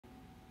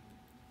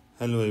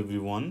Hello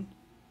everyone,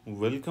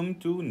 welcome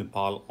to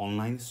Nepal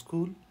online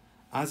school.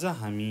 आज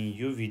हामी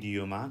यो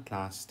भिडियोमा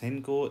क्लास 10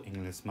 को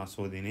इंग्लिशमा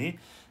सोधिने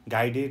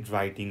गाइडेड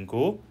राइटिङ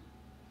को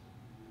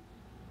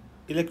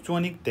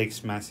इलेक्ट्रोनिक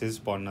टेक्स्ट मेसेज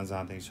पढ्न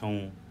जाँदैछौं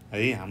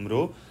है।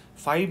 हाम्रो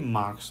 5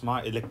 मार्क्समा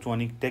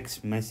इलेक्ट्रोनिक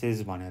टेक्स्ट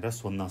मेसेज भनेर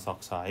सोध्न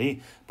सक्छ है।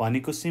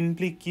 भनेको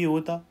सिम्पली के हो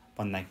त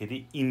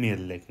भन्दाखेरि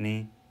इमेल लेख्ने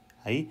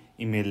है,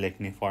 इमेल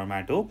लेख्ने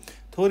फर्मेट हो।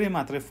 थोरै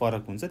मात्रै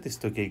फरक हुन्छ,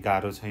 त्यस्तो केही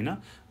गाह्रो छैन।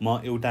 म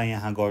एउटा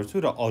यहाँ गर्छु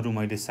र अरु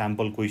मैले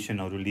स्याम्पल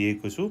क्वेशनहरु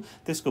लिएको छु,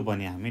 त्यसको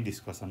पनि हामी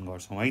डिस्कसन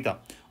गर्छौं है त।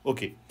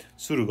 ओके,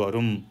 सुरु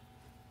गरौं।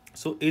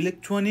 So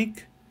electronic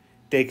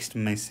text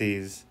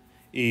message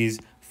is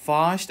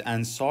fast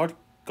and short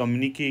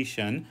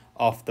communication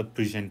of the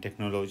present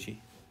technology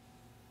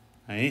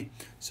है।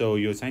 सो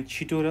यो चाहिँ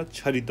छिटो र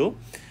छरितो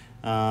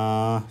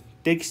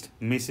टेक्स्ट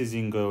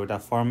मेसेजिङको एउटा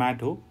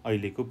फर्मेट हो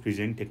अहिलेको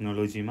प्रेजेन्ट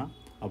टेक्नोलोजीमा।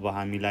 अब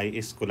हामीलाई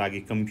यसको लागि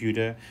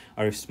कम्प्युटर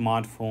अर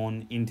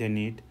स्मार्टफोन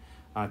इन्टरनेट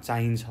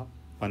चाहिन्छ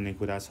भन्ने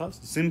कुरा छ।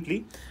 सिम्पली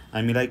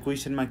हामीलाई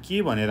क्वेशनमा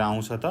के भनेर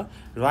आउँछ त,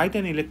 right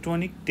an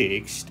electronic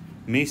text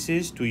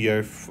message to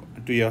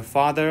your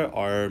father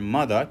or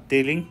mother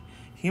telling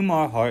him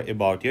or her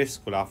about your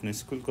school. आफ्नो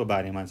स्कुलको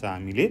बारेमा चाहिँ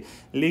हामीले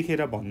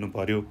लेखेर भन्नु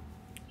पर्यो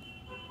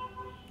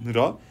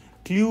र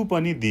क्लु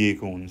पनि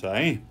दिएको हुन्छ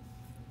है।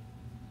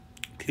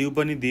 क्लु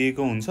पनि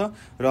दिएको हुन्छ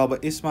र अब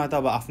यसमा त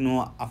अब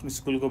आफ्नो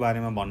स्कुलको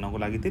बारेमा भन्नको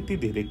लागि त्यति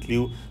धेरै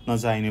क्लु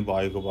नचाहिने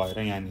भएको भएर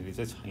यहाँनिर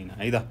चाहिँ छैन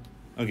है त।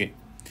 Okay,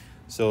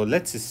 so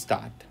let's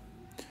start.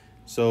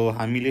 So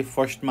हामीले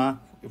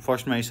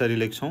फर्स्टमा यसरी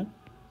लेख्छौं।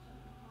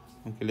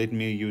 Okay, let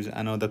me use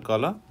another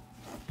colour.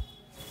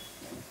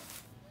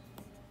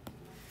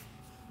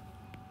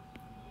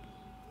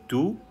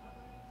 To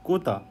को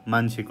त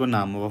मान्छेको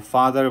नाम। अब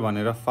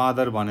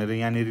फादर भनेर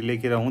यहाँनिर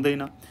लेखेर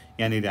हुँदैन,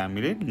 यहाँनिर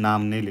हामीले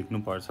नाम नै लेख्नु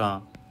पर्छ।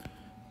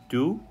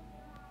 To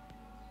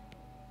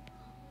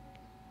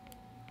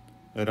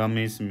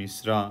Ramesh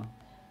Mishra.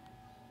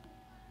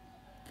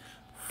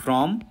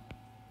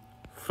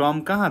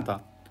 फ्रम कहाँ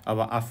त, अब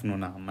आफ्नो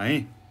नाम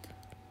है,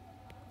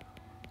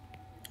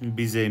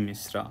 विजय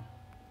मिश्र।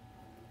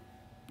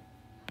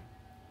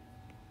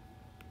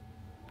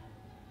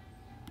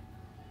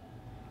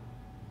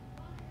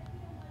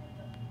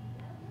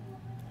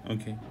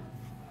 Okay,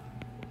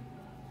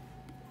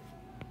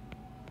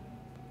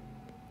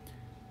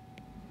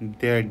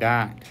 their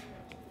dad.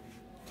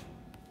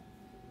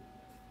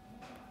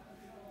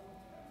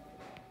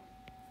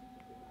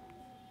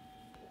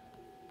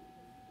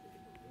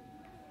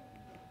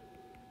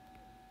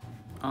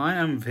 I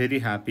am very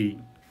happy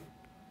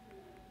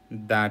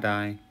that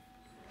I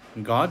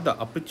got the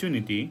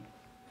opportunity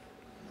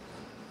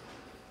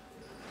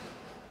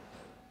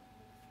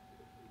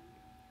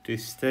to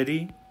study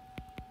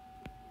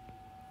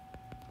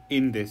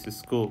in this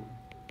school.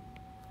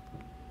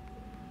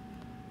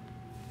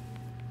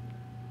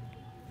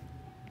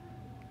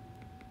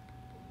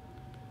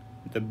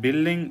 The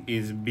building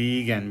is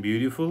big and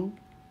beautiful.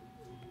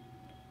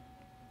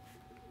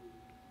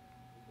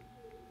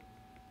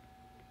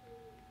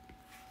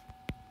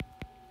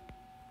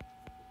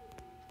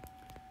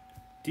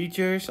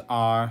 Teachers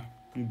are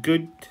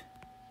good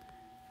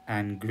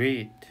and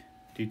great.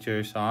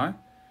 Teachers are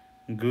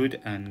good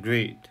and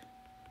great.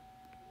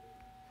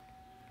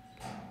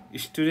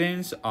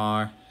 Students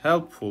are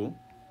helpful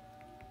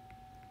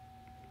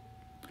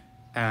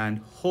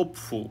and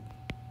hopeful.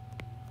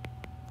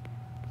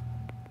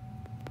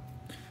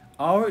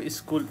 Our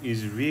school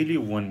is really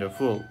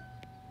wonderful.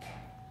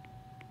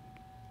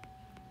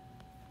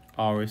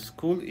 Our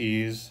school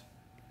is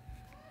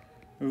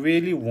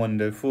really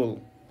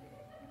wonderful.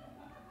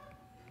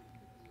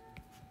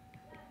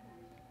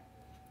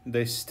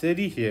 The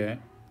study here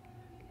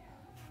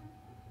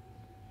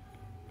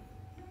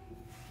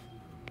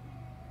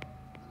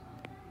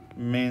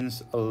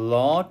means a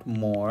lot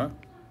more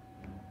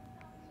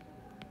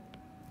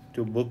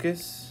to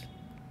bookish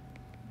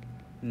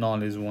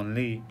knowledge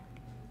only.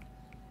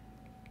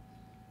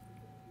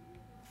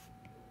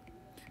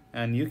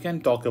 And you can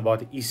talk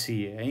about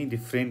ECA,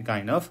 different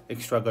kind of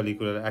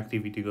extracurricular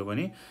activity को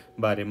पनि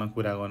बारेमा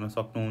कुरा गर्न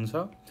सक्नुहुन्छ।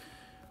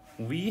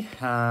 We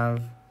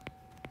have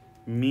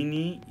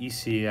many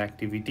ECA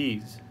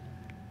activities.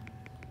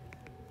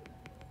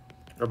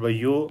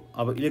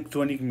 अब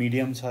electronic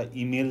medium छ,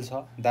 email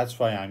छ, that's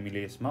why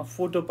हामीले यसमा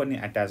फोटो पनि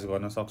अट्याच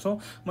गर्न सक्छौं।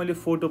 मैले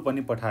फोटो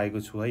पनि पठाएको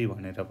छु है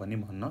भनेर पनि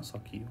भन्न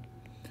सकियो।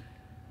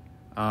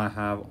 I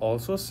have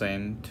also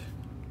sent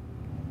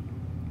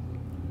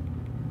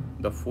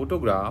the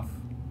photograph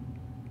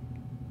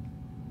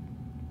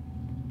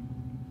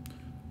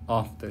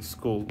of the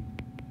school.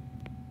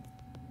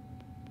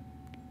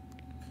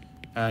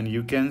 And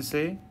you can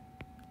say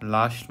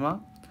last ma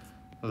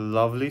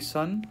lovely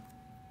son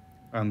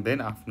and then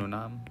आफ्नो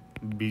नाम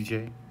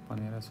विजय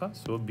भनेर छ।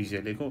 सो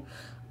विजय लेखौं।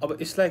 अब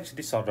यसलाई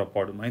एकचोटी सर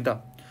पढौं है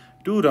त।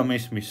 To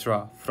Ramesh Mishra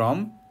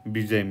from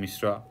Vijay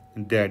Mishra,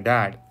 their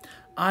dad.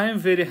 I am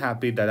very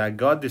happy that I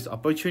got this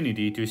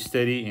opportunity to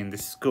study in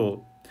this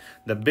school.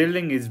 The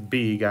building is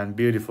big and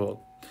beautiful.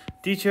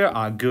 Teachers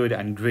are good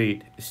and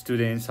great.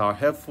 Students are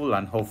helpful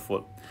and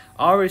hopeful.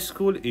 Our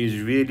school is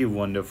really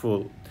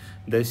wonderful.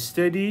 The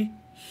study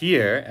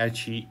here,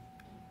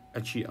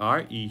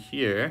 H-E-R-E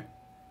here,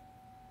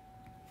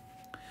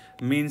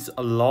 means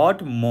a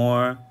lot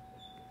more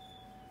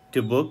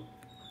to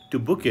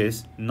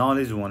bookish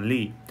knowledge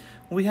only.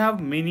 We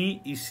have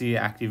many ECA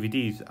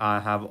activities.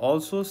 I have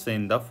also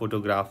sent the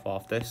photograph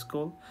of the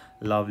school.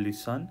 Lovely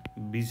son,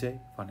 विजय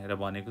भनेर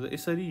भनेको छ।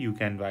 यसरी you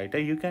can write.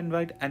 You can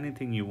write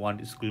anything you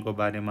want. स्कुलको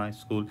बारेमा,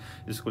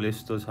 school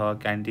यस्तो छ,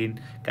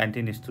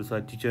 canteen यस्तो छ,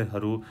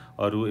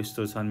 टिचरहरू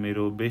यस्तो छन्,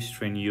 मेरो बेस्ट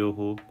फ्रेन्ड यो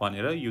हो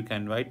भनेर you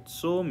can write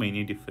so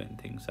many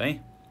different things है।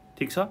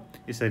 ठीक छ,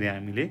 यसरी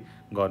हामीले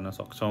गर्न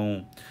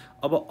सक्छौं।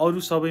 अब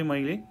अरु सबै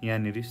मैले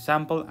यहाँनेरि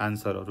स्याम्पल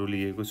आन्सरहरू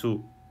लिएको छु।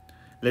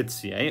 Let's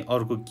see है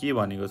अर्को के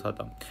भनेको छ त।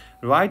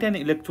 Write an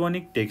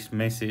electronic text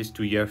message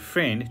to your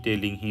friend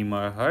telling him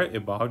or her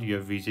about your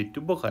visit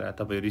to Pokhara.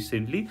 तपाई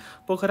रिसेन्टली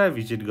पोखरा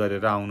भिजिट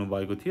गरेर आउनु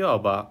भएको थियो।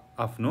 अब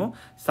आफ्नो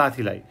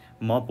साथीलाई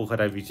म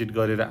पोखरा भिजिट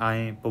गरेर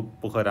आएँ,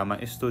 पोखरामा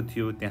यस्तो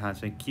थियो, त्यहाँ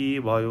चाहिँ के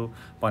भयो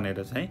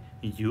भनेर चाहिँ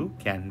you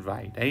can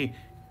write है।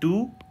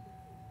 To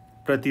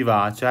Pratibha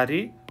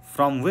Acharya,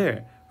 from where?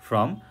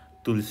 From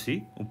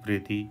Tulsi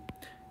Upreti.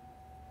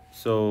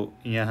 So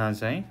यहाँ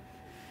चाहिँ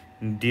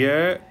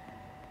dear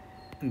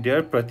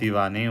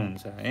प्रतिभा नै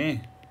हुन्छ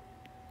है।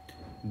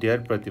 dear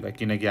प्रतिभा,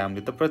 किनकि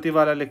हामीले त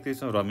प्रतिभालाई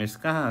लेख्दैछौँ, रमेश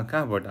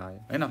कहाँबाट आयो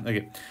हैन।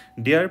 Okay,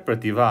 dear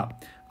Pratibha,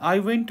 I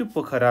went to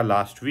Pokhara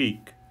last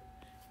week.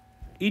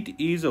 It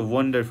is a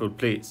wonderful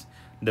place.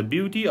 The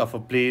beauty of a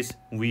place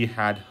we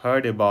had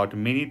heard about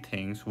many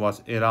things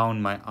was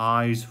around my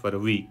eyes for a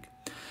week.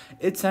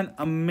 It's an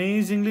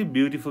amazingly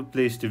beautiful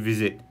place to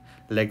visit.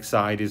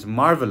 Lakeside is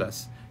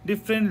marvelous.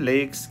 Different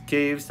lakes,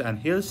 caves and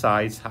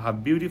hillsides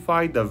have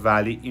beautified the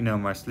valley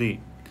enormously.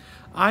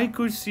 I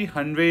could see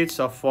hundreds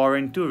of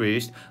foreign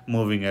tourists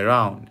moving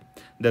around.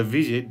 The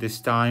visit this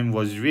time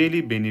was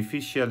really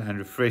beneficial and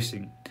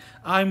refreshing.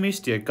 I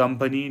missed your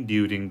company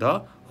during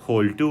the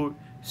whole tour.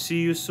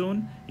 See you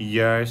soon.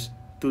 Yours,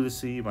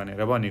 तुलसी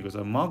भनेर भनेको छ।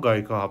 म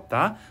गएको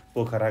हप्ता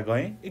पोखरा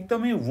गएँ,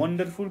 एकदमै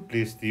wonderful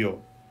place थियो।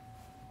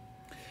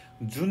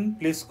 जुन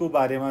प्लेसको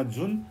बारेमा,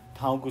 जुन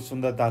ठाउँको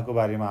सुन्दरताको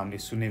बारेमा हामीले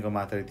सुनेको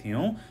मात्रै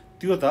थियौं,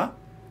 त्यो त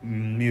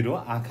मेरो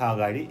आँखा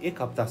अगाडि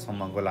एक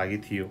हप्तासम्मको लागि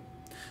थियो।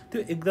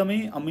 त्यो एकदमै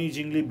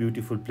अमेजिङली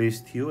ब्युटिफुल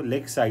प्लेस थियो।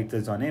 लेक साइड त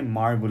झनै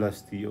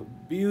मार्भलस थियो,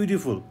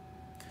 beautiful.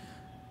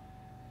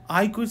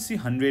 I could see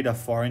hundreds of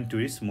foreign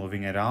tourists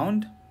moving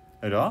around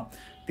र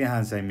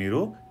त्यहाँ चाहिँ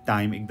मेरो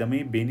टाइम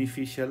एकदमै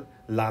बेनिफिशियल,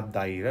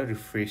 लाभदायी र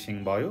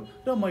रिफ्रेशिङ भयो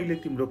र मैले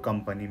तिम्रो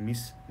कम्पनी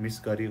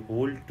मिस गरे।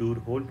 होल टुर,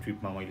 होल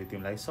ट्रिपमा मैले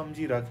तिमीलाई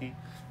सम्झिराखेँ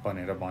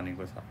भनेर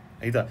भनेको छ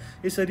है त।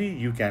 यसरी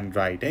यु क्यान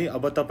राइट है।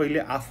 अब तपाईले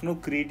आफ्नो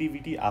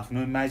क्रिएटिभिटी,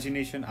 आफ्नो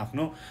इमेजिनेसन,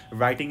 आफ्नो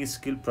राइटिङ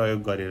स्किल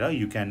प्रयोग गरेर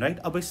यु क्यान राइट।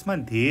 अब यसमा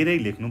धेरै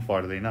लेख्नु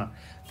पर्दैन,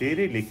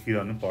 धेरै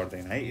लेखिरहनु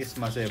पर्दैन है।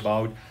 यसमा चाहिँ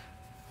अबाउट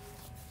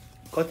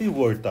कति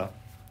वर्ड त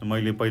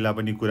मैले पहिला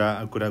पनि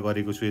कुरा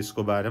गरेको छु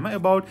यसको बारेमा।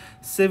 अबाउट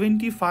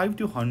 75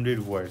 to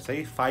 100 वर्ड्स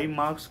है। 5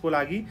 मार्क्स को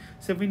लागि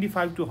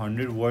 75 to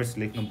 100 वर्ड्स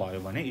लेख्नु भयो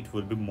भने it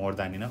will be more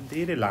than enough.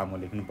 धेरै लामो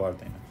लेख्नु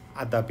पर्दैन,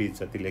 आधा पेज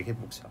जति लेखे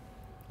पुग्छ।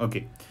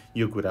 ओके,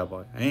 यो कुरा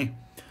भयो है।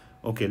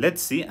 Okay,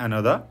 let's see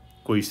another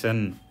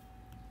question.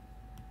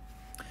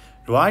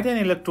 Write an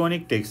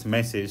electronic text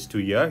message to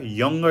your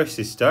younger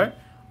sister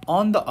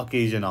on the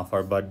occasion of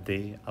her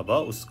birthday. अब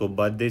उसको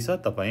बर्थडे छ,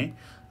 तपाई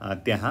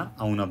त्यहाँ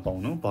आउन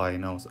पाउनु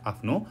भएन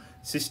आफ्नो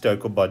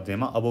सिस्टरको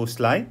बर्थडेमा। अब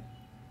उसलाई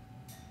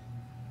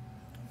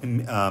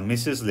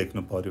मेसेज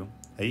लेख्नु पर्यो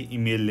है,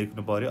 इमेल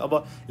लेख्नु पर्यो।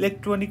 अब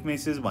इलेक्ट्रोनिक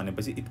मेसेज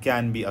भनेपछि it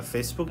can be a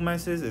Facebook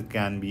message, it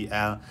can be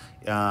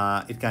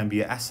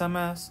a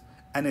SMS,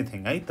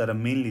 anything है। तर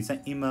मेनली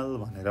चाहिँ इमेल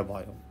भनेर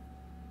भयो।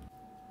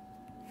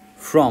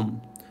 फ्रम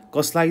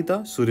कसलाई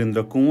त?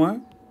 सुरेन्द्र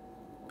कुँवर,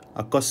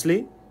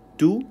 कसले?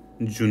 To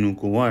Junu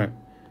Kunwar.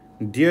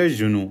 Dear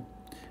Junu,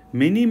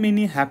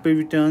 many happy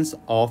returns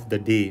of the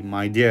day,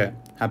 my dear.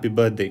 Happy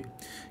birthday.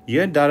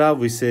 Your Dara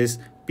wishes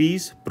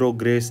peace,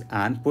 progress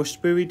and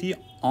prosperity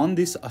on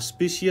this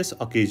auspicious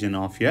occasion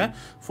of your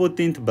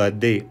 14th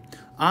birthday.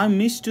 I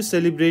miss to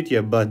celebrate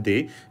your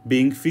birthday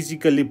being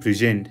physically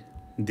present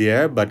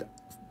there, but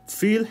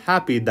feel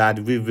happy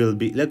that we will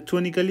be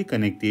electronically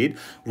connected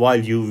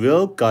while you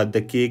will cut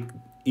the cake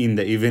in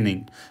the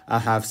evening. I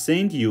have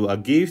sent you a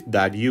gift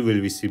that you will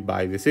receive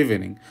by this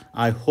evening.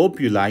 I hope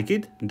you like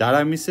it.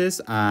 Dara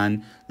misses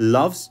and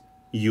loves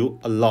you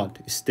a lot.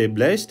 Stay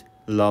blessed.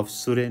 Love,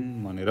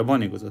 Suren भनेर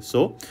भनेको छ।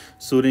 So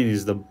Suren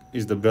is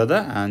the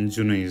brother and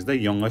Junu is the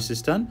younger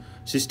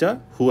sister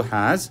who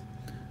has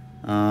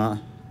a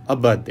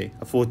birthday,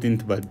 a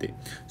 14th birthday.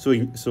 So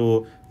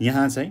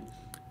यहाँ चाहिँ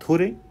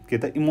थोरै के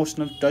त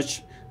emotional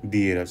touch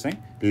दिएर चाहिँ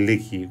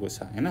लेखिएको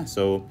छ हैन।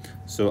 So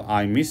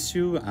I miss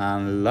you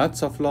and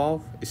lots of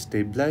love,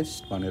 stay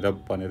blessed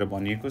भनेर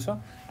भनिएको छ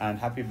and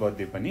happy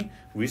birthday पनि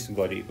wish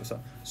गरिएको छ।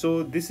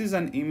 So this is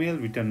an email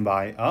written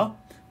by a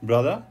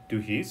brother to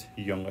his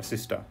younger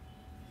sister.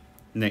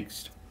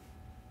 Next,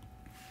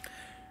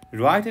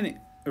 write an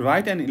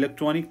Write an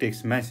electronic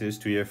text message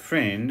to your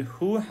friend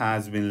who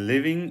has been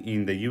living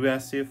in the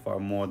USA for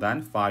more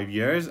than 5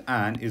 years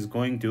and is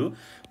going to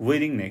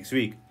wedding next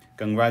week.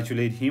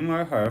 Congratulate him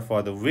or her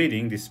for the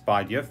wedding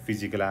despite your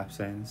physical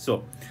absence.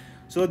 So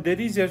there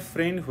is your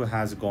friend who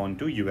has gone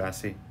to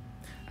USA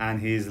and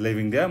he is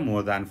living there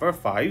more than for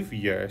 5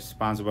 years.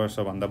 5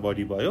 वर्षभन्दा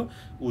बढी भयो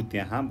ऊ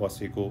त्यहाँ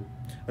बसेको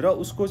र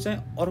उसको चाहिँ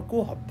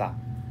अर्को हप्ता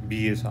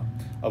बिहे छ।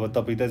 अब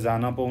तपाईं त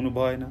जान पाउनु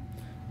भएन।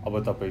 अब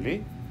तपाईले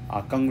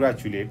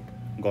कङ्ग्रेचुलेट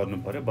गर्नु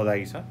पर्यो,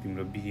 बधाई छ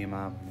तिम्रो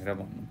बिहेमा भनेर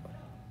भन्नु पर्यो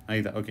है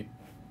त। Okay,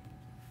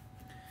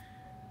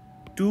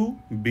 to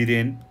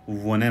villain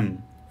वनम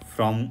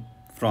from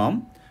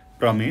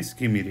Pramesh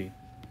Ghimire.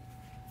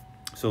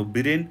 So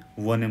villain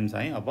वनम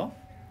चाहिँ अब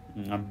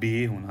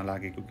बिहे हुन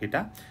लागेको केटा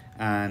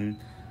एन्ड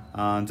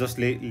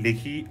जसले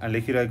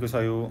लेखिरहेको छ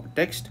यो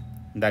text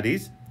that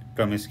is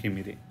Pramesh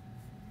Ghimire.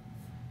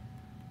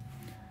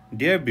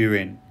 Dear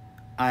Biren,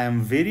 I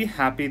am very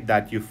happy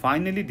that you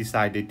finally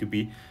decided to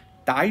be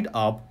tied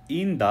up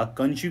in the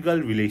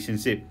conjugal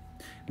relationship.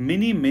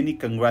 Many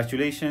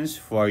congratulations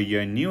for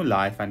your new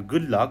life and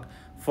good luck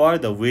for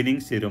the wedding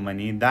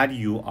ceremony that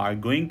you are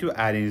going to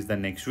arrange the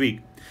next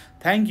week.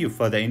 Thank you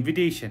for the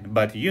invitation,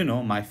 but you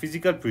know my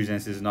physical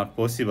presence is not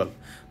possible.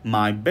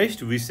 My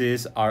best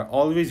wishes are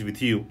always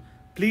with you.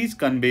 Please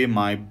convey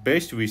my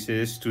best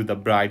wishes to the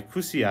bride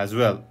Khushi as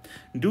well.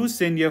 Do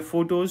send your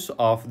photos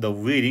of the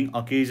wedding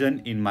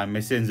occasion in my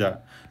messenger.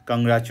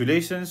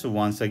 Congratulations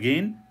once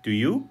again to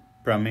you,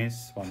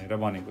 Pramesh भनेर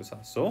भनेको छ।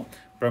 So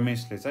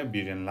Prameshले चाहिँ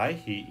बिरेनलाई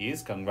he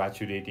is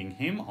congratulating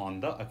him on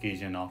the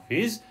occasion of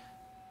his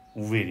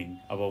wedding.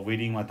 अब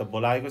वेडिङमा त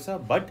बोलाएको छ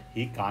but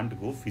he can't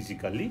go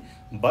physically,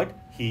 but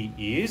he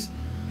is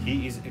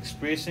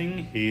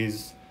expressing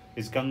his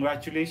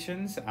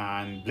congratulations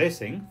and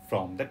blessing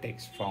from the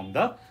text, from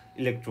the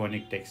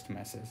electronic text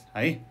message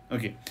है।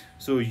 Okay,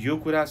 so यो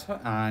कुरा छ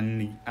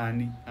and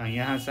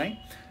यहाँ चाहिँ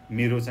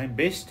मेरो चाहिँ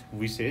बेस्ट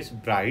विशेष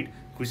ब्राइड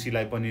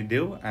खुसीलाई पनि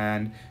देऊ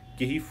एन्ड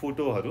केही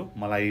फोटोहरू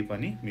मलाई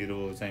पनि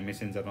मेरो चाहिँ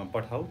मेसेन्जरमा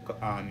पठाऊ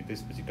अनि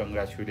त्यसपछि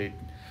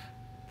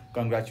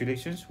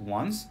congratulations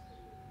once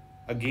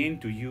again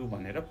to you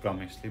भनेर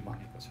प्रमेशले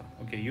भनेको छ।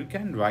 Okay, you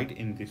can write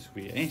in this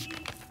way है।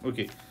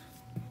 ओके,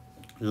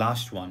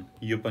 लास्ट वान,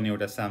 यो पनि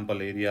एउटा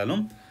sample area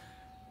लौँ।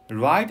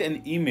 Write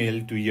an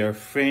email to your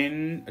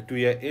friend, to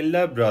your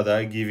elder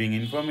brother, giving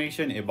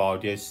information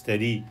about your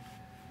study.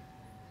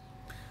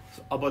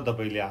 So, अब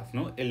तपाईले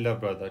आफ्नो elder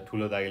brother,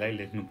 ठुलो दाइलाई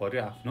लेख्नु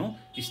पर्यो आफ्नो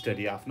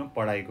स्टडी, आफ्नो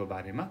पढाइको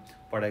बारेमा,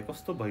 पढाइ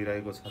कस्तो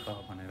भइरहेको छ त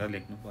भनेर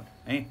लेख्नु पर्यो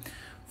है।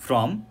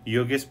 From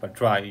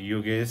yogesh.pvt,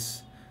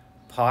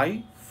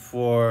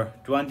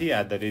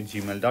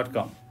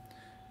 yogesh.pvt@gmail.com.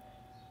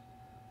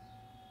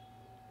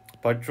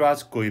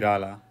 Patraj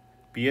Koirala,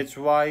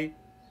 PHY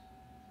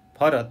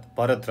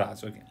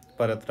Bharatraj, okay.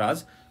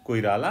 Bharatraj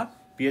Koirala,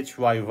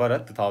 PHY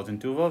Bharat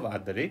 2012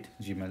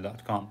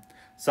 @gmail.com.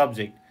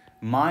 Subject,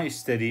 my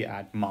study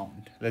at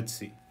Mount. Let's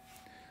see.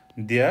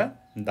 Dear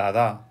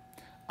Dada,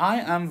 I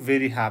am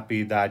very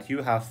happy that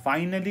you have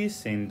finally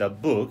seen the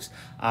books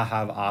I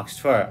have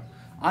asked for.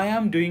 I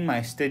am doing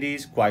my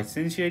studies quite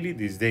sincerely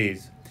these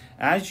days.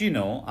 As you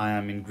know, I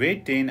am in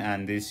grade 10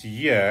 and this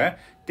year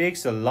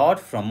takes a lot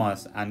from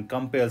us and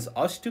compels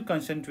us to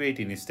concentrate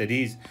in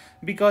studies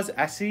because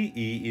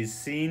SEE is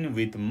seen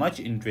with much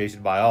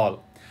interest by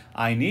all.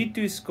 I need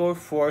to score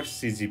 4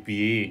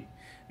 CGPA.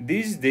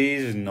 These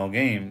days, no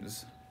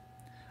games.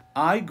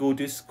 I go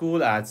to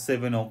school at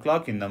 7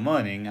 o'clock in the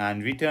morning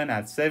and return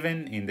at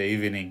 7 in the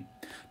evening.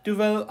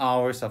 12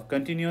 hours of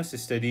continuous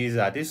studies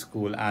at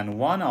school and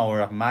 1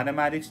 hour of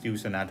mathematics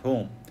tuition at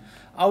home.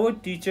 Our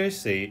teachers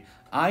say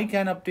I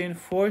can obtain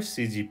 4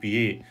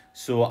 CGPA,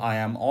 so I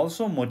am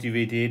also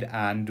motivated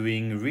and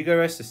doing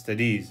rigorous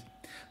studies.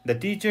 The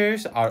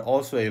teachers are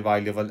also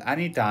available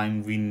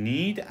anytime we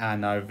need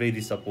and are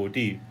very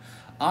supportive.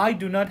 I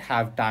do not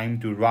have time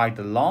to write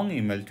a long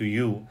email to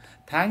you.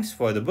 Thanks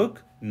for the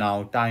book.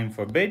 Now time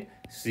for bed.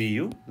 See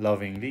you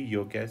lovingly,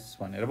 Yogesh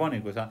भनेर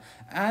भनेको छ।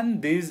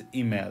 And these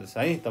emails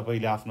है,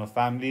 तपाईले आफ्नो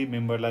family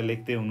मेम्बरलाई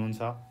लेख्दै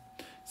हुनुहुन्छ,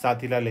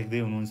 साथीलाई लेख्दै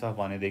हुनुहुन्छ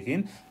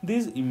भनेदेखि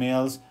these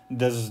emails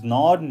does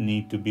not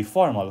need to be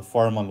formal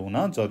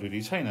हुन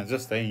जरुरी छैन।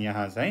 जस्तै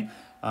यहाँ चाहिँ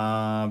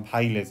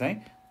भाइले चाहिँ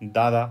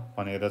दादा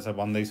भनेर चाहिँ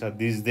भन्दैछ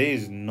these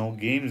days no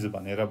games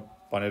भनेर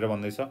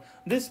भन्दैछ।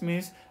 This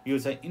means यो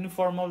चाहिँ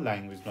इन्फर्मल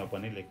ल्याङ्ग्वेजमा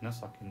पनि लेख्न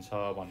सकिन्छ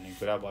भन्ने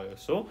कुरा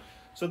भयो।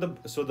 So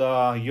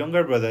the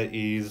younger brother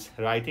is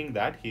writing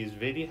that he is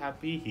very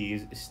happy, he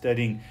is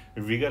studying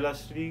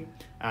rigorously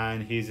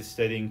and he is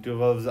studying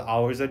 12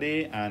 hours a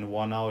day and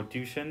 1 hour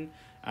tuition,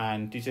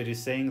 and teacher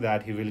is saying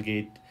that he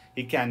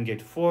can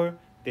get 4.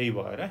 त्यही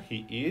भएर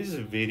he is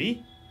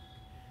very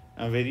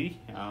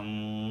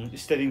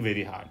studying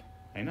very hard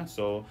हैन।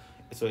 So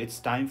it's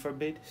time for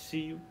bed.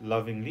 See you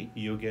lovingly,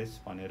 Yogesh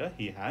भनेर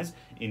he has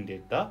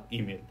ended the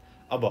email.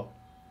 अब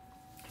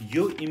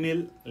यो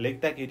email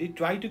लेख्दाखेरि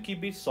try to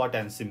keep it short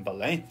and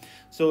simple है।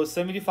 So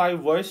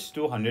 75 words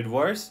to 100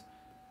 words,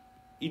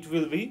 it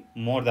will be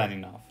more than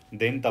enough.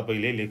 Then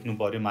तपाईले लेख्नु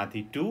पर्यो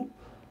माथि to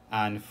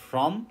and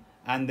from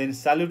and then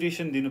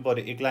सैल्युटेसन दिनु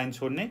पर्यो, एक लाइन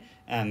छोड्ने,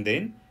 एन्ड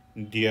देन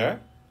डियर,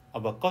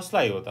 अब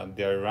कसलाई हो त,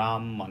 डियर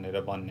राम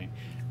भनेर भन्ने।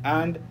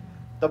 एन्ड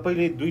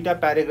तपाईले दुईटा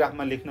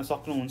प्याराग्राफमा लेख्न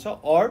सक्नुहुन्छ,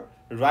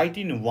 or right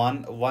in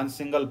one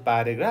single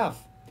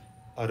paragraph,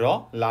 र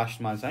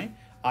लास्टमा चाहिँ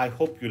I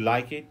hope you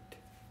like it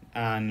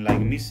and like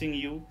missing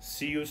you,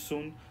 C you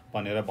सुन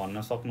भनेर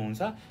भन्न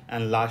सक्नुहुन्छ।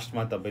 एन्ड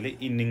लास्टमा तपाईले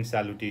इन्डिङ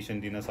सैल्युटेसन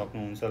दिन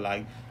सक्नुहुन्छ,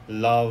 like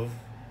love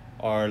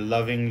or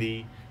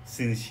lovingly,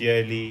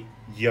 sincerely,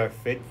 your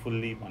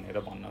faithfully भनेर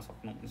भन्न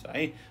सक्नुहुन्छ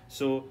है।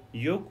 सो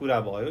यो कुरा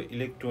भयो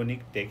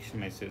इलेक्ट्रोनिक टेक्स्ट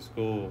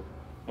मेसेजको।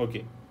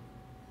 ओके,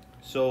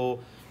 सो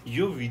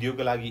यो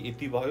भिडियोको लागि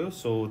यति भयो।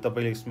 सो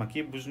तपाईले यसमा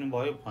के बुझ्नु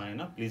भयो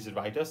भएन, please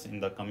right us in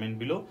the comment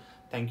below.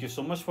 Thank you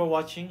so much for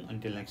watching.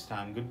 Until next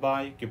time, good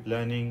by, keep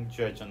learning,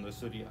 Jay Chandra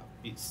Surya,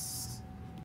 piece.